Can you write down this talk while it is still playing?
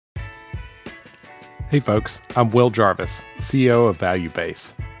Hey folks, I'm Will Jarvis, CEO of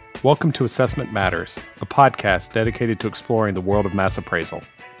ValueBase. Welcome to Assessment Matters, a podcast dedicated to exploring the world of mass appraisal.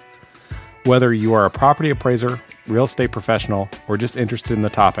 Whether you are a property appraiser, real estate professional, or just interested in the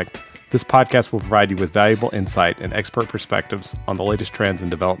topic, this podcast will provide you with valuable insight and expert perspectives on the latest trends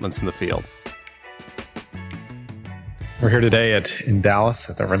and developments in the field. We're here today in Dallas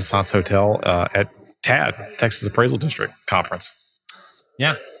at the Renaissance Hotel at TAD, Texas Appraisal District Conference.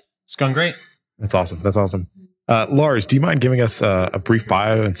 Yeah, it's going great. That's awesome. Lars, do you mind giving us a brief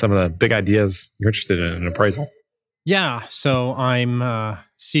bio and some of the big ideas you're interested in appraisal? Yeah, so I'm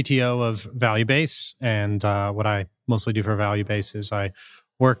CTO of ValueBase, and what I mostly do for ValueBase is I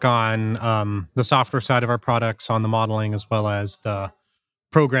work on the software side of our products, on the modeling, as well as the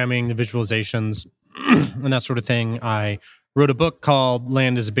programming, the visualizations, and that sort of thing. I wrote a book called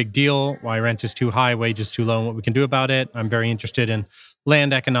Land is a Big Deal, Why Rent is Too High, Wages Too Low, and What We Can Do About It. I'm very interested in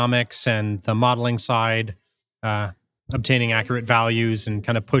land economics and the modeling side, obtaining accurate values and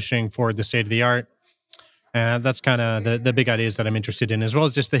kind of pushing forward the state of the art. That's kind of the big ideas that I'm interested in, as well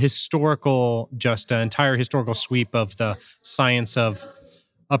as just the entire historical sweep of the science of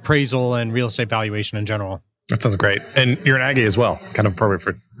appraisal and real estate valuation in general. That sounds great. And you're an Aggie as well, kind of appropriate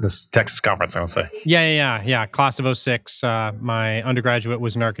for this Texas conference, I would say. Yeah. Class of 06. My undergraduate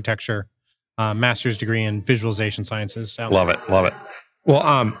was in architecture, master's degree in visualization sciences. So. Love it.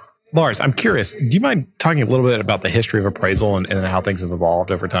 Well, Lars, I'm curious, do you mind talking a little bit about the history of appraisal and how things have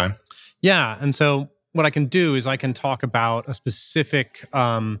evolved over time? Yeah. And so what I can do is I can talk about a specific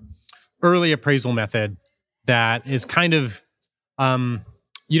early appraisal method that is kind of...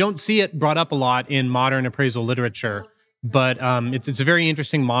 you don't see it brought up a lot in modern appraisal literature, but it's a very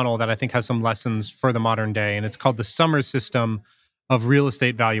interesting model that I think has some lessons for the modern day, and it's called the Summers system of real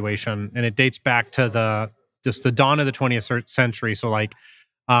estate valuation, and it dates back to the dawn of the 20th century. So,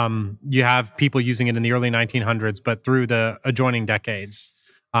 you have people using it in the early 1900s, but through the adjoining decades,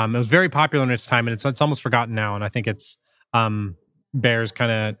 it was very popular in its time, and it's almost forgotten now. And I think it's bears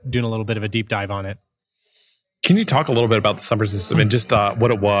kind of doing a little bit of a deep dive on it. Can you talk a little bit about the Summers system and just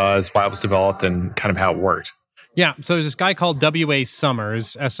what it was, why it was developed, and kind of how it worked? Yeah, so there's this guy called W.A.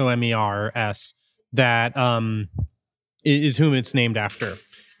 Summers, S-O-M-E-R-S, that is whom it's named after.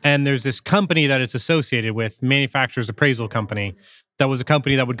 And there's this company that it's associated with, Manufacturers Appraisal Company, that was a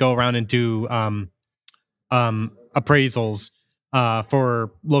company that would go around and do appraisals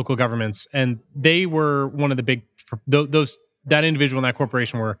for local governments. And they were one of the big, that individual and that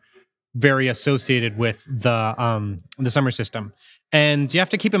corporation were very associated with the Summers system. And you have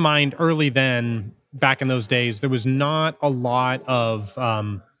to keep in mind, early then, back in those days, there was not a lot of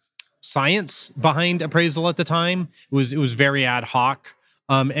science behind appraisal at the time. It was very ad hoc.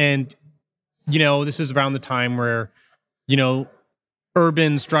 And this is around the time where,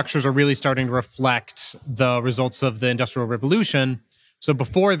 urban structures are really starting to reflect the results of the Industrial Revolution. So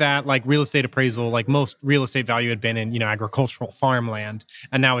before that, real estate appraisal, most real estate value had been in, agricultural farmland,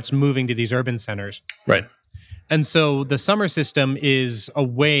 and now it's moving to these urban centers. Right. And so the Summers system is a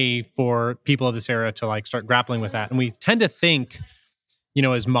way for people of this era to start grappling with that. And we tend to think,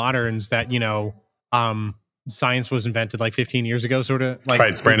 as moderns that, science was invented 15 years ago, sort of right,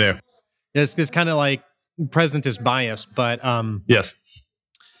 it's brand new. It's kind of presentist bias, but yes.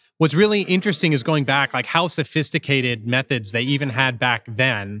 What's really interesting is going back, how sophisticated methods they even had back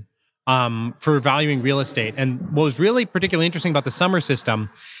then for valuing real estate. And what was really particularly interesting about the Summers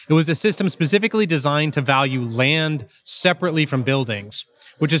system, it was a system specifically designed to value land separately from buildings,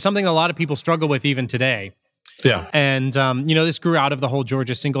 which is something a lot of people struggle with even today. Yeah. And, this grew out of the whole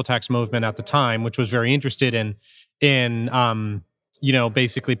Georgia single tax movement at the time, which was very interested in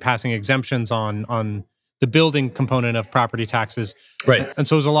basically passing exemptions on the building component of property taxes. Right. And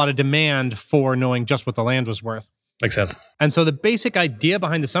so there's a lot of demand for knowing just what the land was worth. Makes sense. And so the basic idea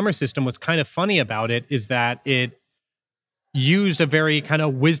behind the Summers system, what's kind of funny about it, is that it used a very kind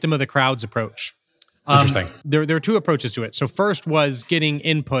of wisdom of the crowds approach. Interesting. There are two approaches to it. So first was getting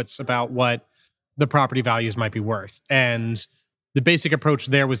inputs about what the property values might be worth. And the basic approach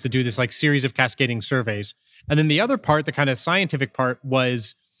there was to do this series of cascading surveys. And then the other part, the kind of scientific part,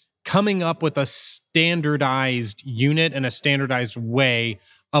 was coming up with a standardized unit and a standardized way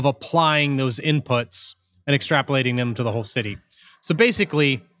of applying those inputs and extrapolating them to the whole city. So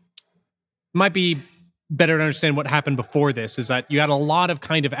basically, it might be better to understand what happened before this, is that you had a lot of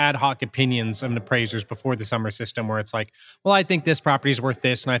kind of ad hoc opinions of appraisers before the Summers system, where it's well, I think this property is worth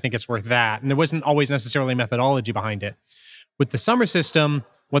this and I think it's worth that. And there wasn't always necessarily a methodology behind it. With the Summers system,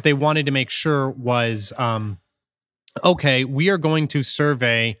 what they wanted to make sure was, okay, we are going to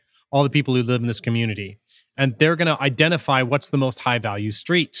survey all the people who live in this community, and they're going to identify what's the most high value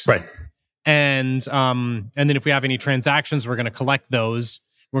street. Right. and then if we have any transactions, we're going to collect those.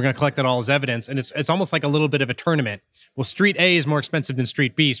 We're going to collect that all as evidence, and it's almost like a little bit of a tournament. Well, Street A is more expensive than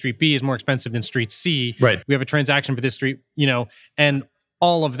Street B. Street B is more expensive than Street C. Right. We have a transaction for this street, and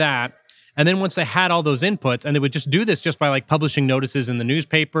all of that. And then once they had all those inputs, and they would just do this just by like publishing notices in the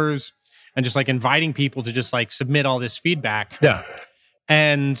newspapers and just like inviting people to just like submit all this feedback. Yeah.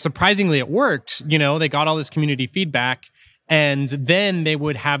 And surprisingly, it worked. They got all this community feedback, and then they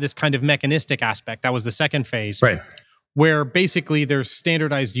would have this kind of mechanistic aspect. That was the second phase. Right. Where basically their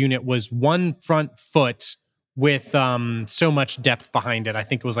standardized unit was one front foot with so much depth behind it. I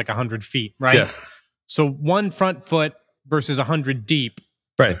think it was like 100 feet, right? Yes. So one front foot versus 100 deep.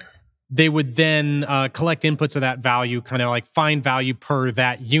 Right. They would then collect inputs of that value, kind of like find value per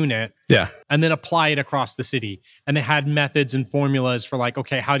that unit. Yeah. And then apply it across the city. And they had methods and formulas for like,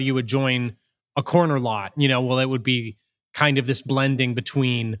 okay, how do you adjoin a corner lot? Well, it would be kind of this blending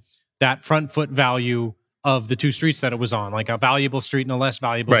between that front foot value of the two streets that it was on, like a valuable street and a less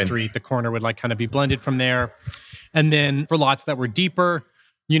valuable street. The corner would like kind of be blended from there. And then for lots that were deeper,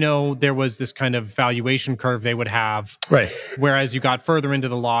 there was this kind of valuation curve they would have. Right. Whereas you got further into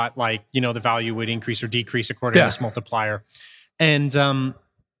the lot, like, the value would increase or decrease according to this multiplier. And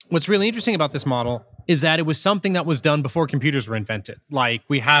what's really interesting about this model is that it was something that was done before computers were invented. Like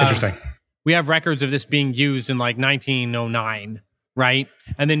we have records of this being used in like 1909. Right.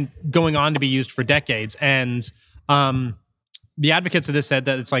 And then going on to be used for decades. And the advocates of this said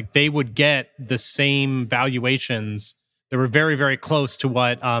that it's like they would get the same valuations that were very, very close to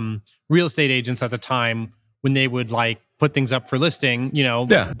what real estate agents at the time, when they would like put things up for listing,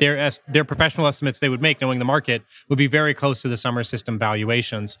 their professional estimates they would make, knowing the market, would be very close to the Summer System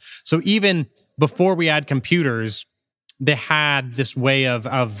valuations. So even before we had computers, they had this way of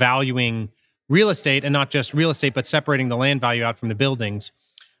valuing real estate, and not just real estate, but separating the land value out from the buildings,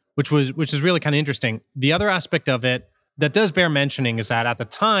 which is really kind of interesting. The other aspect of it that does bear mentioning is that at the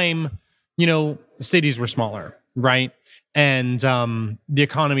time, cities were smaller, right? And the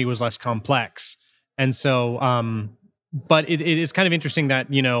economy was less complex. And so, but it is kind of interesting that,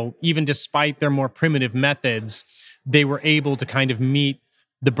 even despite their more primitive methods, they were able to kind of meet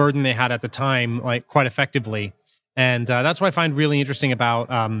the burden they had at the time, like quite effectively. And that's what I find really interesting about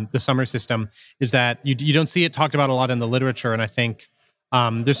the Summer System, is that you don't see it talked about a lot in the literature. And I think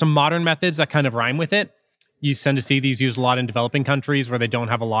there's some modern methods that kind of rhyme with it. You tend to see these used a lot in developing countries where they don't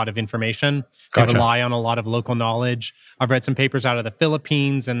have a lot of information. They rely on a lot of local knowledge. I've read some papers out of the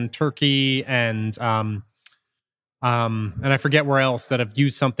Philippines and Turkey and I forget where else that have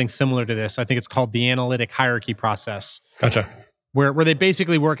used something similar to this. I think it's called the analytic hierarchy process. Gotcha. Where they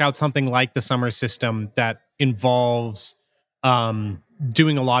basically work out something like the Summer System that involves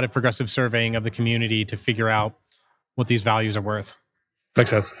doing a lot of progressive surveying of the community to figure out what these values are worth. Makes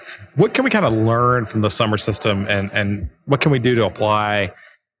sense. What can we kind of learn from the Summer System, and what can we do to apply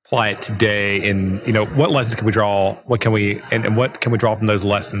it today? And what lessons can we draw? What can we draw from those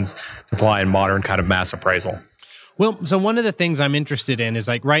lessons to apply in modern kind of mass appraisal? Well, so one of the things I'm interested in is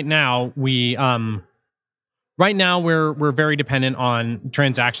like right now we're very dependent on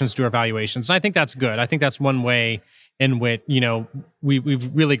transactions to do our valuations. And I think that's good. I think that's one way in which,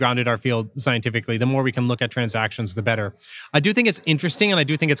 we've really grounded our field scientifically. The more we can look at transactions, the better. I do think it's interesting, and I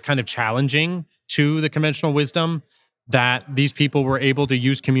do think it's kind of challenging to the conventional wisdom that these people were able to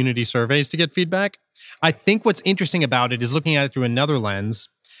use community surveys to get feedback. I think what's interesting about it is looking at it through another lens.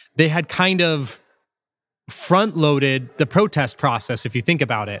 They had kind of front-loaded the protest process, if you think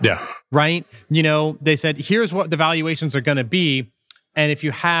about it. Yeah. Right? They said, here's what the valuations are going to be, and if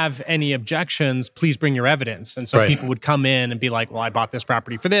you have any objections, please bring your evidence. And so people would come in and be like, well, I bought this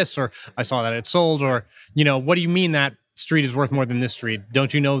property for this, or I saw that it sold, or, what do you mean that street is worth more than this street?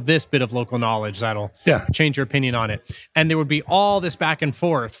 Don't you know this bit of local knowledge that'll change your opinion on it? And there would be all this back and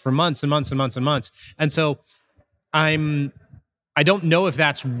forth for months and months and months and months. And so I don't know if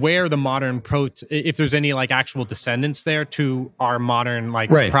that's where the modern if there's any like actual descendants there to our modern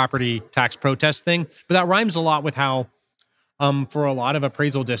property tax protest thing, but that rhymes a lot with how for a lot of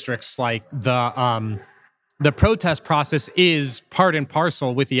appraisal districts, like the protest process is part and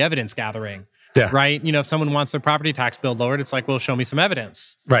parcel with the evidence gathering. Yeah. Right. If someone wants their property tax bill lowered, it's like, well, show me some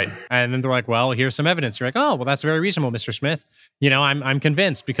evidence. Right. And then they're like, well, here's some evidence. You're like, oh, well, that's very reasonable, Mr. Smith. I'm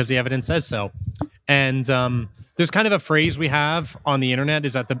convinced because the evidence says so. And there's kind of a phrase we have on the internet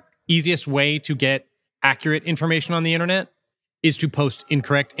is that the easiest way to get accurate information on the internet is to post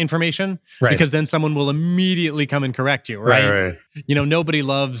incorrect information, because then someone will immediately come and correct you. Right. Nobody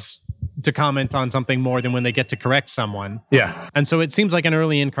loves to comment on something more than when they get to correct someone. Yeah. And so it seems like an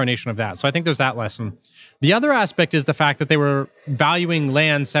early incarnation of that. So I think there's that lesson. The other aspect is the fact that they were valuing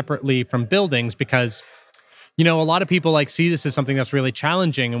land separately from buildings because, a lot of people see this as something that's really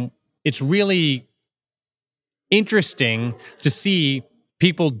challenging. And it's really interesting to see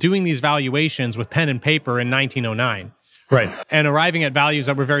people doing these valuations with pen and paper in 1909. Right. And arriving at values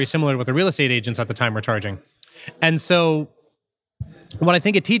that were very similar to what the real estate agents at the time were charging. And so what I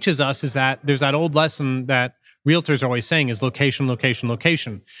think it teaches us is that there's that old lesson that realtors are always saying is location, location,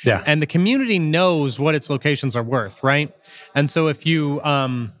 location. Yeah. And the community knows what its locations are worth, right? And so if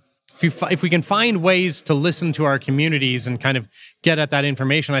we can find ways to listen to our communities and kind of get at that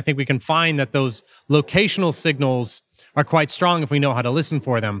information, I think we can find that those locational signals are quite strong if we know how to listen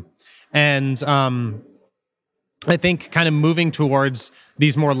for them. And I think kind of moving towards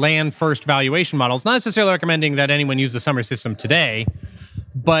these more land first valuation models, not necessarily recommending that anyone use the summer system today,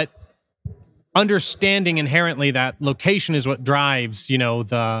 but understanding inherently that location is what drives,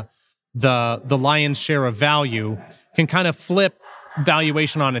 the lion's share of value, can kind of flip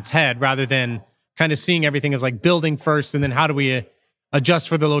valuation on its head rather than kind of seeing everything as building first and then how do we adjust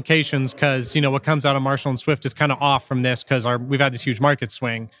for the locations because what comes out of Marshall and Swift is kind of off from this because we've had this huge market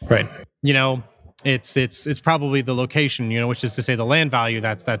swing. Right. It's probably the location, which is to say the land value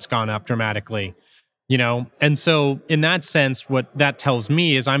that's gone up dramatically. And so in that sense, what that tells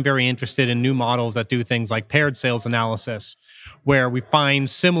me is I'm very interested in new models that do things like paired sales analysis, where we find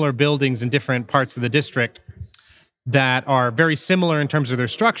similar buildings in different parts of the district that are very similar in terms of their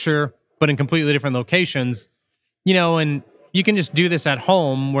structure, but in completely different locations, and you can just do this at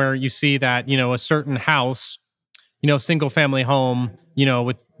home where you see that, a certain house, single family home,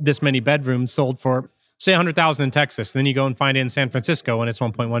 with this many bedrooms sold for say 100,000 in Texas. Then you go and find it in San Francisco and it's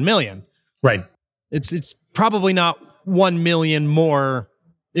 1.1 million. Right. It's probably not 1 million more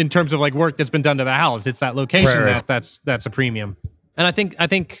in terms of work that's been done to the house. It's that location right. that's a premium. And I think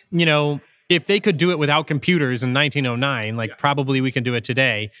if they could do it without computers in 1909, probably we can do it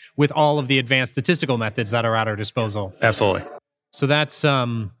today with all of the advanced statistical methods that are at our disposal. Absolutely. So that's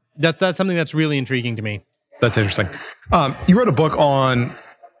something that's really intriguing to me. That's interesting. You wrote a book on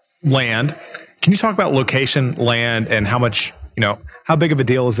land. Can you talk about location, land, and how much, how big of a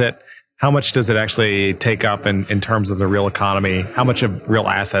deal is it? How much does it actually take up in terms of the real economy? How much of real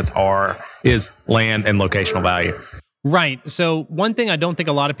assets is land and locational value? Right. So one thing I don't think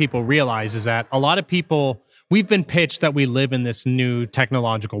a lot of people realize is that a lot of people, we've been pitched that we live in this new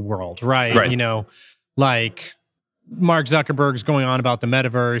technological world, right? Mark Zuckerberg's going on about the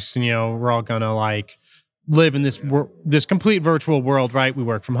metaverse, and we're all gonna live in this complete virtual world, right? We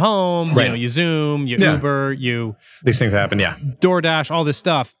work from home, you Zoom, you Uber, these things happen, DoorDash, all this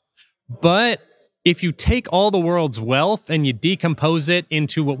stuff. But if you take all the world's wealth and you decompose it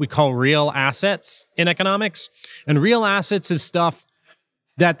into what we call real assets in economics, and real assets is stuff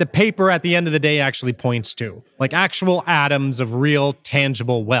that the paper at the end of the day actually points to, actual atoms of real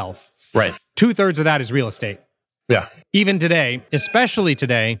tangible wealth. Right. 2/3 of that is real estate. Yeah. Even today, especially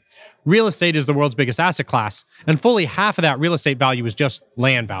today, real estate is the world's biggest asset class. And fully half of that real estate value is just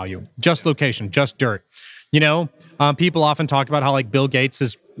land value, just location, just dirt. People often talk about how Bill Gates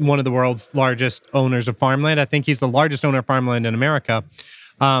is one of the world's largest owners of farmland. I think he's the largest owner of farmland in America.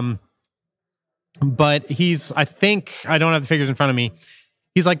 But I don't have the figures in front of me.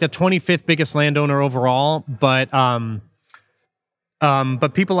 He's the 25th biggest landowner overall. But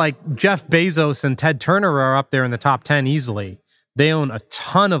people like Jeff Bezos and Ted Turner are up there in the top 10 easily. They own a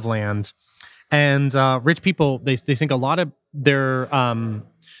ton of land. And rich people, they sink a lot of their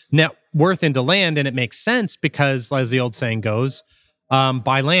net worth into land, and it makes sense because, as the old saying goes,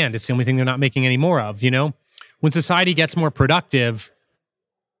 buy land. It's the only thing they're not making any more of, When society gets more productive,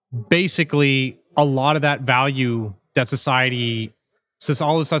 basically a lot of that value that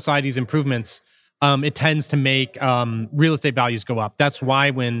all of society's improvements, it tends to make real estate values go up. That's why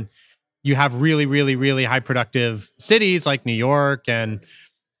when you have really, really, really high productive cities like New York or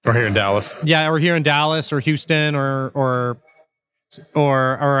here in Dallas. Yeah, or here in Dallas or Houston or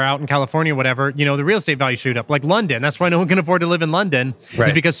out in California, whatever, the real estate value shoot up. Like London. That's why no one can afford to live in London. Right.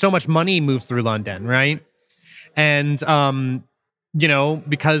 Is because so much money moves through London, right? And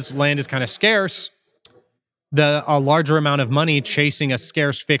because land is kind of scarce, a larger amount of money chasing a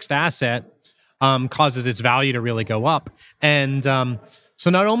scarce fixed asset causes its value to really go up. And so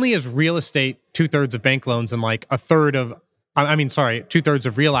not only is real estate 2/3 of bank loans and 2/3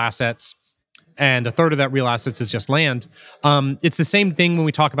 of real assets, and 1/3 of that real assets is just land. It's the same thing when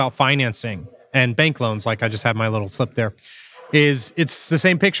we talk about financing and bank loans. I just have my little slip there. It's the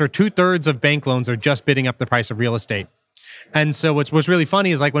same picture. 2/3 of bank loans are just bidding up the price of real estate. And so what's really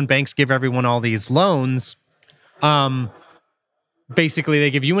funny is like when banks give everyone all these loans, basically they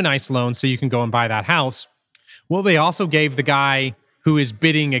give you a nice loan so you can go and buy that house. Well, they also gave the guy who is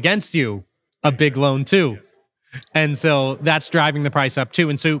bidding against you a big loan too. And so that's driving the price up too.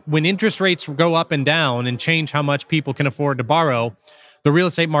 And so when interest rates go up and down and change how much people can afford to borrow, the real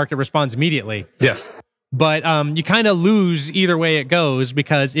estate market responds immediately. Yes. But you kind of lose either way it goes,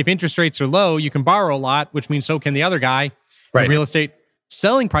 because if interest rates are low, you can borrow a lot, which means so can the other guy. Right. The real estate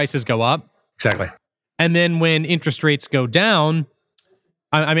selling prices go up. Exactly. And then when interest rates go down,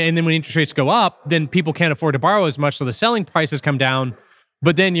 and then when interest rates go up, then people can't afford to borrow as much, so the selling prices come down.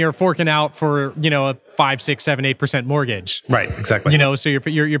 But then you're forking out for, a 5, 6, 7, 8% mortgage. Right, exactly. So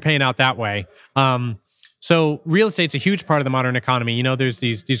you're paying out that way. So real estate's a huge part of the modern economy. There's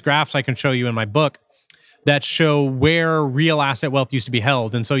these graphs I can show you in my book that show where real asset wealth used to be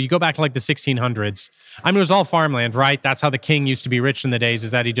held. And so you go back to like the 1600s. It was all farmland, right? That's how the king used to be rich in the days, is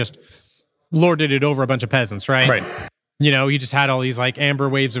that he just lorded it over a bunch of peasants, right? Right. He just had all these like amber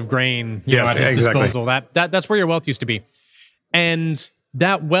waves of grain, at his disposal. That's where your wealth used to be. And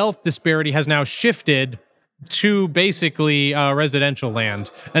that wealth disparity has now shifted to basically residential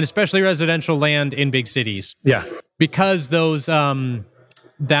land, and especially residential land in big cities. Yeah. Because those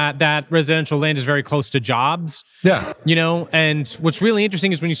that residential land is very close to jobs. Yeah. And what's really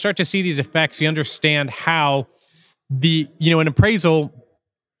interesting is when you start to see these effects, you understand how in appraisal,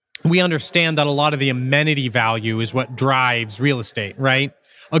 we understand that a lot of the amenity value is what drives real estate, right?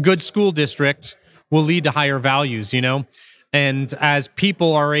 A good school district will lead to higher values, And as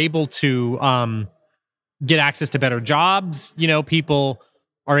people are able to get access to better jobs, people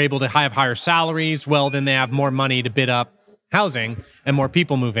are able to have higher salaries, well, then they have more money to bid up housing and more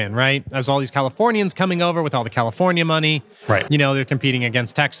people move in, right? As all these Californians coming over with all the California money, right? They're competing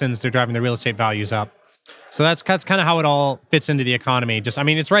against Texans, they're driving the real estate values up. So that's kind of how it all fits into the economy.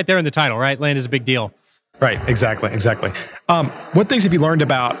 It's right there in the title, right? Land is a big deal. Right, exactly. What things have you learned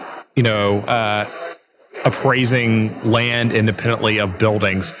about, appraising land independently of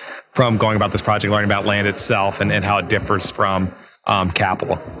buildings from going about this project, learning about land itself and how it differs from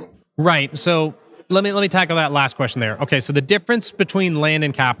capital? Right. So let me tackle that last question there. Okay, so the difference between land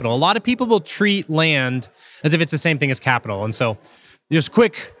and capital. A lot of people will treat land as if it's the same thing as capital. And so just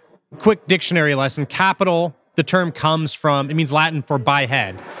quick dictionary lesson. Capital, the term comes from, it means Latin for by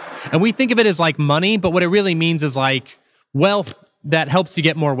head. And we think of it as like money, but what it really means is like wealth that helps you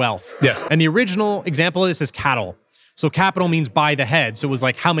get more wealth. Yes. And the original example of this is cattle. So capital means by the head. So it was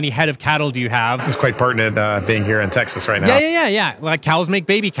like, how many head of cattle do you have? It's quite pertinent being here in Texas right now. Yeah. Like cows make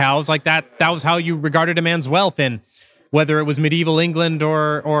baby cows. Like that was how you regarded a man's wealth. And whether it was medieval England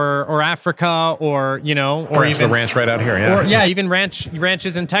or Africa or perhaps even a ranch right out here. Yeah. Even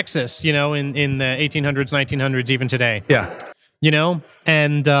ranches in Texas, in the 1800s, 1900s, even today. Yeah.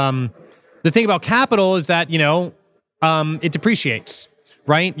 And the thing about capital is that, it depreciates.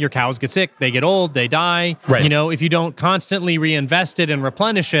 Right? Your cows get sick, they get old, they die. Right. If you don't constantly reinvest it and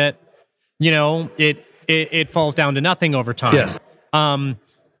replenish it, it falls down to nothing over time. Yes.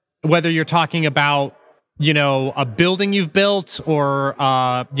 Whether you're talking about, a building you've built or,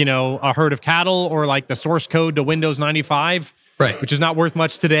 a herd of cattle or like the source code to Windows 95, right, which is not worth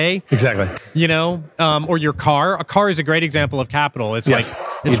much today. Exactly. Or your car. A car is a great example of capital. It's like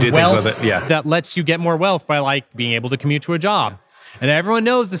it's wealth that lets you get more wealth by like being able to commute to a job. And everyone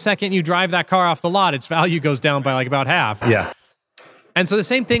knows the second you drive that car off the lot, its value goes down by like about half. Yeah. And so the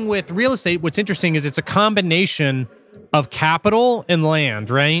same thing with real estate. What's interesting is it's a combination of capital and land,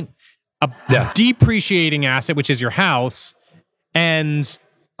 right? A depreciating asset, which is your house, and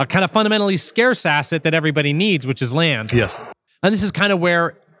a kind of fundamentally scarce asset that everybody needs, which is land. Yes. And this is kind of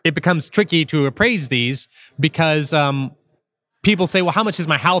where it becomes tricky to appraise these because people say, well, how much is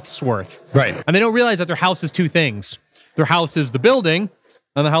my house worth? Right. And they don't realize that their house is two things. Their house is the building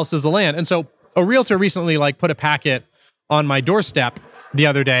and the house is the land. And so a realtor recently put a packet on my doorstep the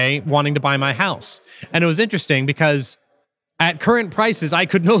other day wanting to buy my house. And it was interesting because at current prices, I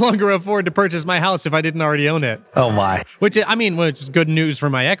could no longer afford to purchase my house if I didn't already own it. Oh my. Which is good news for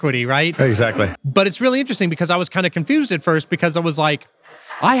my equity, right? Exactly. But it's really interesting because I was kind of confused at first because I was like,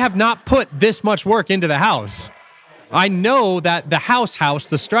 I have not put this much work into the house. I know that the house,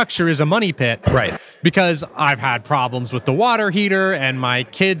 the structure is a money pit. Right. Because I've had problems with the water heater and my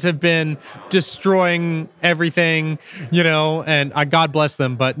kids have been destroying everything, and God bless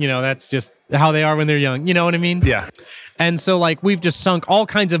them, but, that's just how they are when they're young. You know what I mean? Yeah. And so we've just sunk all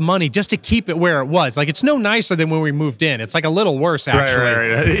kinds of money just to keep it where it was. It's no nicer than when we moved in. It's a little worse, actually.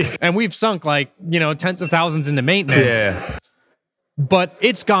 Right. And we've sunk tens of thousands into maintenance. Yeah. But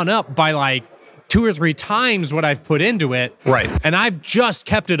it's gone up by 2 or 3 times what I've put into it. Right. And I've just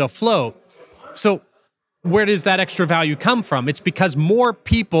kept it afloat. So where does that extra value come from? It's because more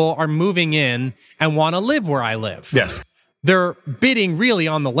people are moving in and want to live where I live. Yes. They're bidding really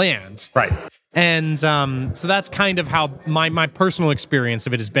on the land. Right. And so that's kind of how my personal experience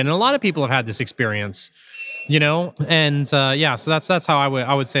of it has been. And a lot of people have had this experience, And so that's how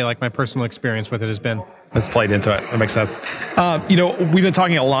I would say like my personal experience with it has been. It's played into it. That makes sense. We've been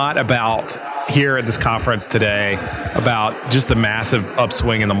talking a lot about here at this conference today about just the massive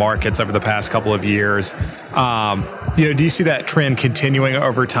upswing in the markets over the past couple of years. Do you see that trend continuing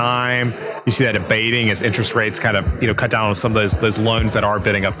over time? Do you see that abating as interest rates kind of, cut down on some of those loans that are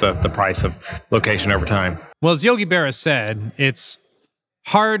bidding up the price of location over time? Well, as Yogi Berra said, it's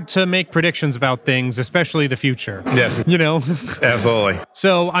hard to make predictions about things, especially the future. Yes. Absolutely.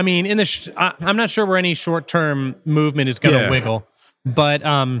 So, I mean, I'm not sure where any short-term movement is going to wiggle, but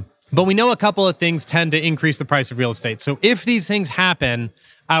we know a couple of things tend to increase the price of real estate. So if these things happen,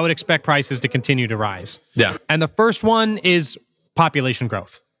 I would expect prices to continue to rise. Yeah. And the first one is population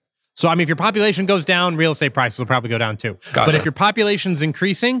growth. So, I mean, if your population goes down, real estate prices will probably go down too. Gotcha. But if your population's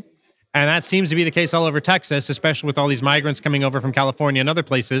increasing, and that seems to be the case all over Texas, especially with all these migrants coming over from California and other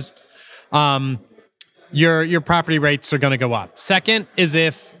places, your property rates are going to go up. Second is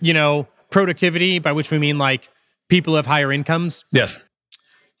if, productivity, by which we mean like people have higher incomes. Yes.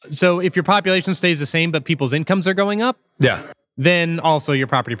 So if your population stays the same, but people's incomes are going up, then also your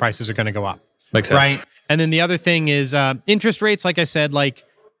property prices are going to go up. Makes sense. Right? And then the other thing is interest rates, like I said, like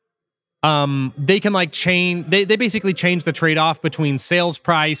they can like change, they basically change the trade-off between sales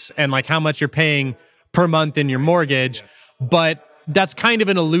price and like how much you're paying per month in your mortgage. But that's kind of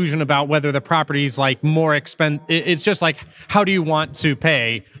an illusion about whether the property's like more expensive. It's just like, how do you want to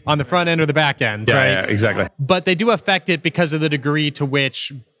pay on the front end or the back end, right? Yeah, exactly. But they do affect it because of the degree to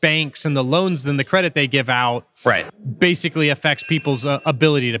which banks and the loans and the credit they give out basically affects people's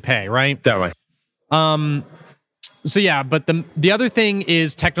ability to pay, right? Definitely. So yeah, but the other thing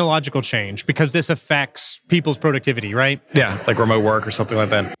is technological change, because this affects people's productivity, right? Yeah, like remote work or something like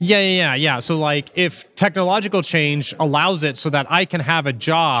that. Yeah. So like if technological change allows it so that I can have a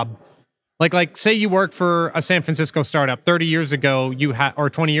job, like say you work for a San Francisco startup 30 years ago, or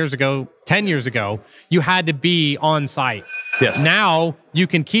 20 years ago, 10 years ago, you had to be on site. Yes. Now you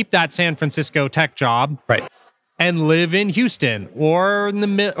can keep that San Francisco tech job. Right. And live in Houston or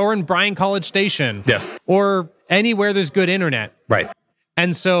in Bryan College Station. Yes. Or anywhere there's good internet. Right.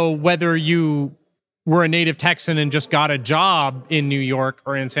 And so whether you were a native Texan and just got a job in New York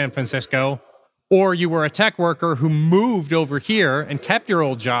or in San Francisco, or you were a tech worker who moved over here and kept your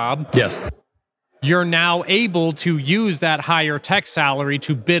old job. Yes. You're now able to use that higher tech salary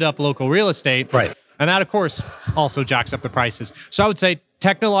to bid up local real estate. Right. And that, of course, also jacks up the prices. So I would say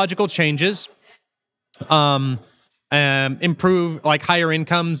technological changes, improve like higher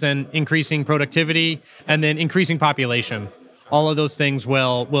incomes and increasing productivity, and then increasing population. All of those things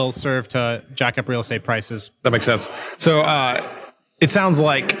will serve to jack up real estate prices. That makes sense. So it sounds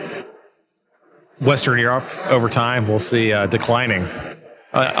like Western Europe over time we'll see declining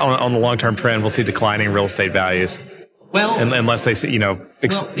on the long-term trend. We'll see declining real estate values. Well, unless they see,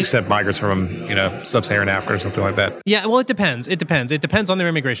 accept migrants from, sub-Saharan Africa or something like that. Yeah, well, it depends. It depends on their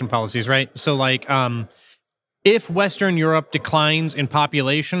immigration policies, right? So like, if Western Europe declines in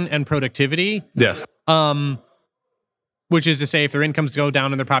population and productivity, yes, which is to say if their incomes go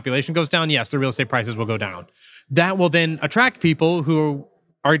down and their population goes down, yes, their real estate prices will go down. That will then attract people who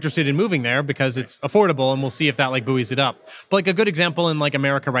are interested in moving there because it's affordable, and we'll see if that like buoys it up. But like a good example in like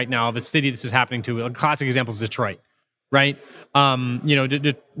America right now of a city this is happening to, a classic example is Detroit, right?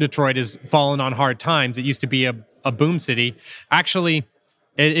 Detroit has fallen on hard times. It used to be a boom city. Actually,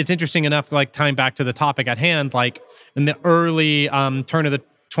 it's interesting enough, like tying back to the topic at hand, like in the early turn of the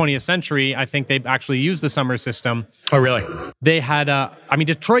 20th century, I think they actually used the summer system. Oh, really? They had,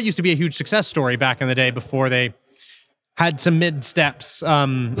 Detroit used to be a huge success story back in the day before they had some mid steps.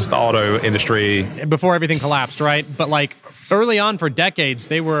 Just the auto industry. Before everything collapsed, right? But like early on for decades,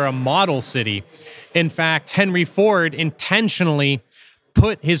 they were a model city. In fact, Henry Ford intentionally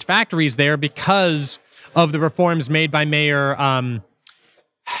put his factories there because of the reforms made by Mayor,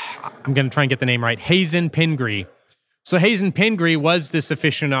 I'm going to try and get the name right, Hazen Pingree. So Hazen Pingree was this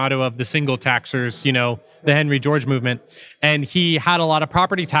aficionado of the single taxers, the Henry George movement. And he had a lot of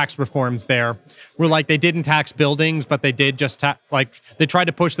property tax reforms there where like they didn't tax buildings, but they did just they tried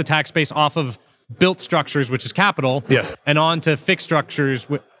to push the tax base off of built structures, which is capital, yes, and onto fixed structures,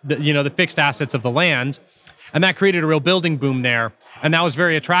 the fixed assets of the land. And that created a real building boom there. And that was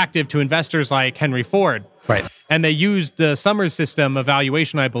very attractive to investors like Henry Ford. Right. And they used the Summers system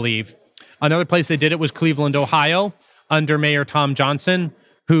evaluation, I believe, Another place they did it was Cleveland, Ohio, under Mayor Tom Johnson,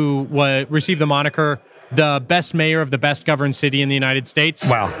 who received the moniker the best mayor of the best governed city in the United States.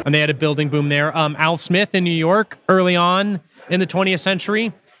 Wow. And they had a building boom there. Al Smith in New York, early on in the 20th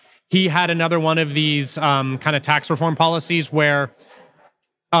century, he had another one of these kind of tax reform policies where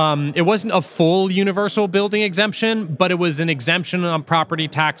it wasn't a full universal building exemption, but it was an exemption on property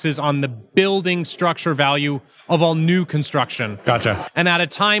taxes on the building structure value of all new construction. Gotcha. And at a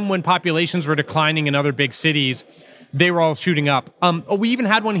time when populations were declining in other big cities, they were all shooting up. We even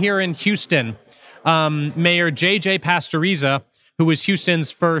had one here in Houston. Mayor J.J. Pastoriza, who was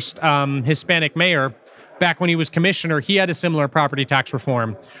Houston's first Hispanic mayor, back when he was commissioner, he had a similar property tax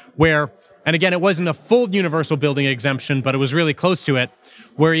reform where, and again, it wasn't a full universal building exemption, but it was really close to it,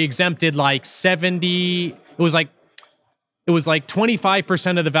 where he exempted like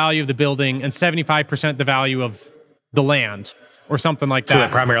 25% of the value of the building and 75% the value of the land, or something like that. So they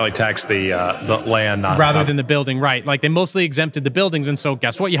primarily tax the land, rather than the building, right? Like they mostly exempted the buildings, and so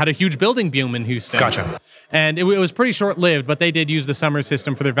guess what? You had a huge building boom in Houston. Gotcha. And it was pretty short-lived, but they did use the Summers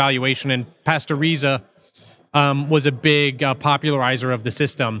system for their valuation, and Pastoriza was a big popularizer of the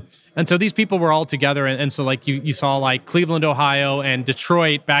system. And so these people were all together, and so like you saw like Cleveland, Ohio, and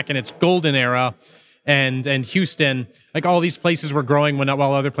Detroit back in its golden era, and Houston, like all these places were growing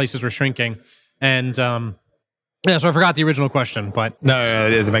while other places were shrinking. And yeah, so I forgot the original question, but no,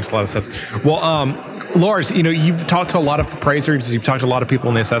 it makes a lot of sense. Well, Lars, you've talked to a lot of appraisers, you've talked to a lot of people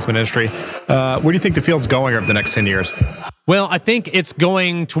in the assessment industry. Where do you think the field's going over the next 10 years? Well, I think it's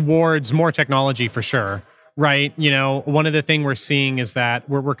going towards more technology for sure, right? One of the things we're seeing is that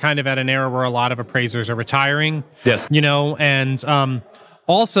we're kind of at an era where a lot of appraisers are retiring. Yes. And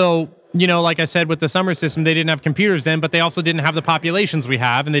also, like I said, with the Summers system, they didn't have computers then, but they also didn't have the populations we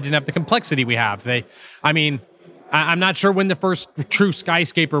have, and they didn't have the complexity we have. I'm not sure when the first true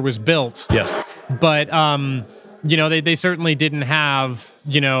skyscraper was built. Yes. But, they certainly didn't have,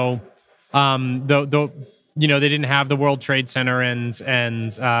 they didn't have the World Trade Center and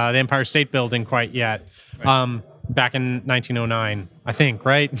the Empire State Building quite yet. Right. Back in 1909, I think,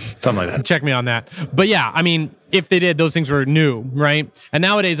 right? Something like that. Check me on that. But yeah, if they did, those things were new, right? And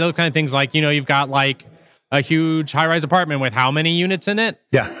nowadays, those kind of things like, you've got like a huge high-rise apartment with how many units in it?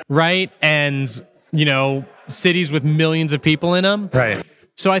 Yeah. Right? And, cities with millions of people in them. Right.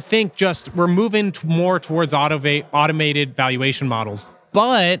 So I think we're moving more towards automated valuation models.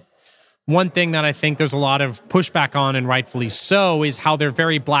 But one thing that I think there's a lot of pushback on, and rightfully so, is how they're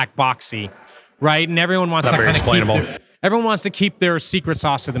very black boxy, right? And everyone wants to kind of everyone wants to keep their secret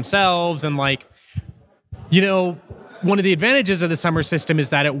sauce to themselves. And one of the advantages of the Summers system is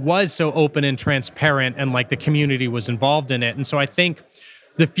that it was so open and transparent, and like the community was involved in it. And so I think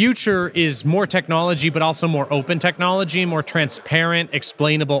the future is more technology, but also more open technology, more transparent,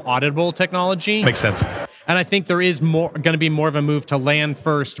 explainable, auditable technology. Makes sense. And I think there is going to be more of a move to land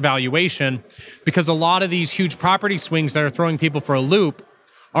first valuation, because a lot of these huge property swings that are throwing people for a loop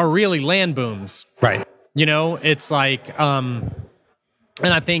are really land booms. Right. It's like, and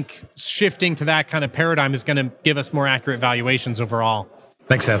I think shifting to that kind of paradigm is going to give us more accurate valuations overall.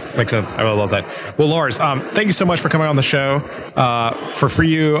 Makes sense. I really love that. Well, Lars, thank you so much for coming on the show. For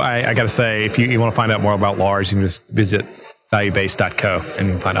you, I got to say, if you want to find out more about Lars, you can just visit valuebase.co and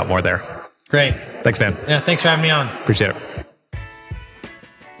you can find out more there. Great. Thanks, man. Yeah, thanks for having me on. Appreciate it.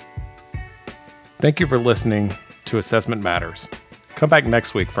 Thank you for listening to Assessment Matters. Come back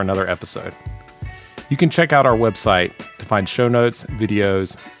next week for another episode. You can check out our website to find show notes,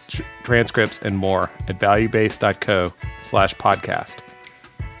 videos, transcripts, and more at valuebase.co/podcast.